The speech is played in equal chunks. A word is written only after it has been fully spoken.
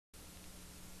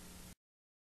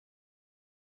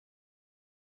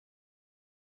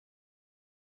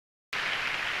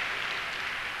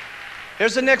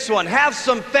Here's the next one. Have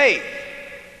some faith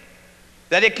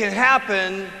that it can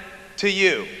happen to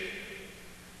you.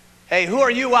 Hey, who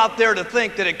are you out there to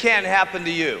think that it can't happen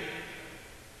to you?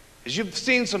 As you've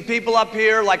seen some people up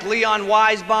here like Leon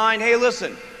Weisbein, hey,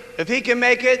 listen, if he can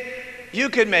make it, you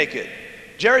can make it.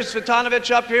 Jerry Svetanovich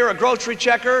up here, a grocery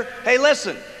checker, hey,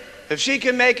 listen, if she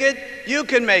can make it, you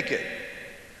can make it.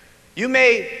 You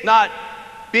may not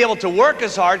be able to work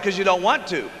as hard because you don't want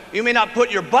to. You may not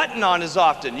put your button on as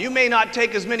often. You may not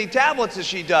take as many tablets as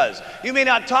she does. You may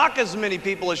not talk as many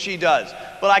people as she does.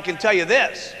 But I can tell you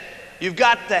this, you've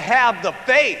got to have the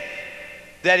faith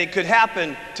that it could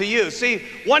happen to you. See,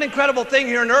 one incredible thing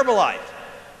here in Herbalife,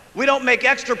 we don't make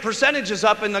extra percentages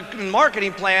up in the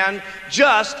marketing plan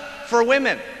just for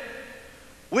women.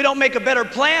 We don't make a better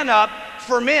plan up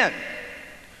for men.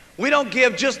 We don't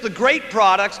give just the great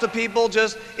products to people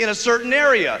just in a certain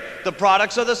area. The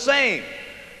products are the same.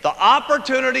 The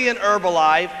opportunity in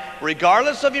Herbalife,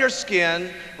 regardless of your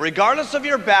skin, regardless of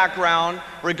your background,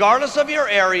 regardless of your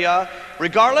area,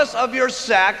 regardless of your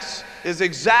sex, is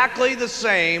exactly the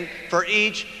same for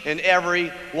each and every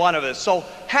one of us. So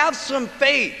have some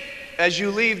faith as you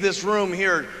leave this room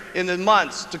here in the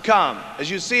months to come, as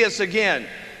you see us again,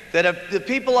 that if the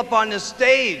people up on this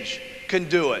stage can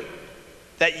do it,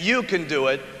 that you can do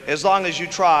it as long as you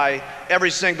try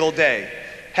every single day.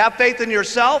 Have faith in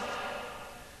yourself.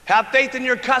 Have faith in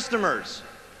your customers.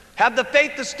 Have the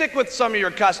faith to stick with some of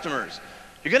your customers.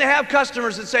 You're going to have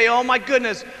customers that say, oh my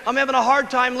goodness, I'm having a hard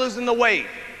time losing the weight.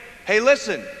 Hey,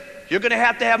 listen, you're going to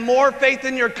have more faith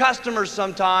in your customers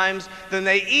sometimes than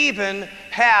they even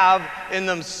have in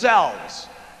themselves.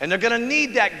 And they're going to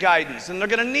need that guidance, and they're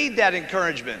going to need that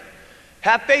encouragement.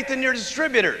 Have faith in your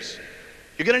distributors.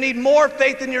 You're going to need more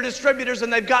faith in your distributors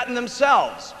than they've gotten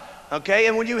themselves, okay?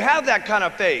 And when you have that kind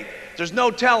of faith, there's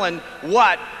no telling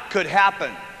what could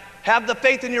happen. Have the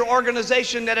faith in your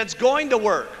organization that it's going to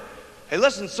work. Hey,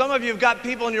 listen, some of you have got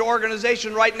people in your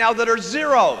organization right now that are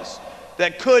zeros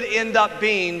that could end up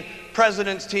being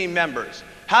president's team members.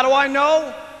 How do I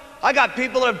know? I got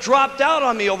people that have dropped out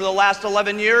on me over the last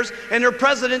 11 years, and they're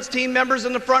president's team members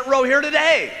in the front row here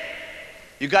today.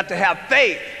 You've got to have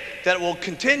faith that it will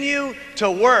continue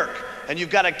to work, and you've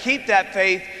got to keep that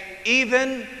faith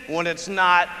even when it's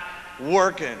not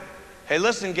working. Hey,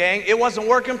 listen, gang, it wasn't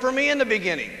working for me in the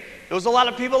beginning. There was a lot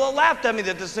of people that laughed at me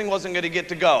that this thing wasn't going to get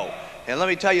to go. And let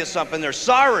me tell you something, they're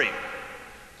sorry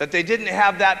that they didn't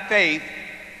have that faith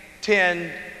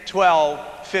 10,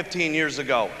 12, 15 years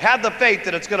ago. Have the faith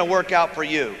that it's going to work out for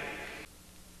you.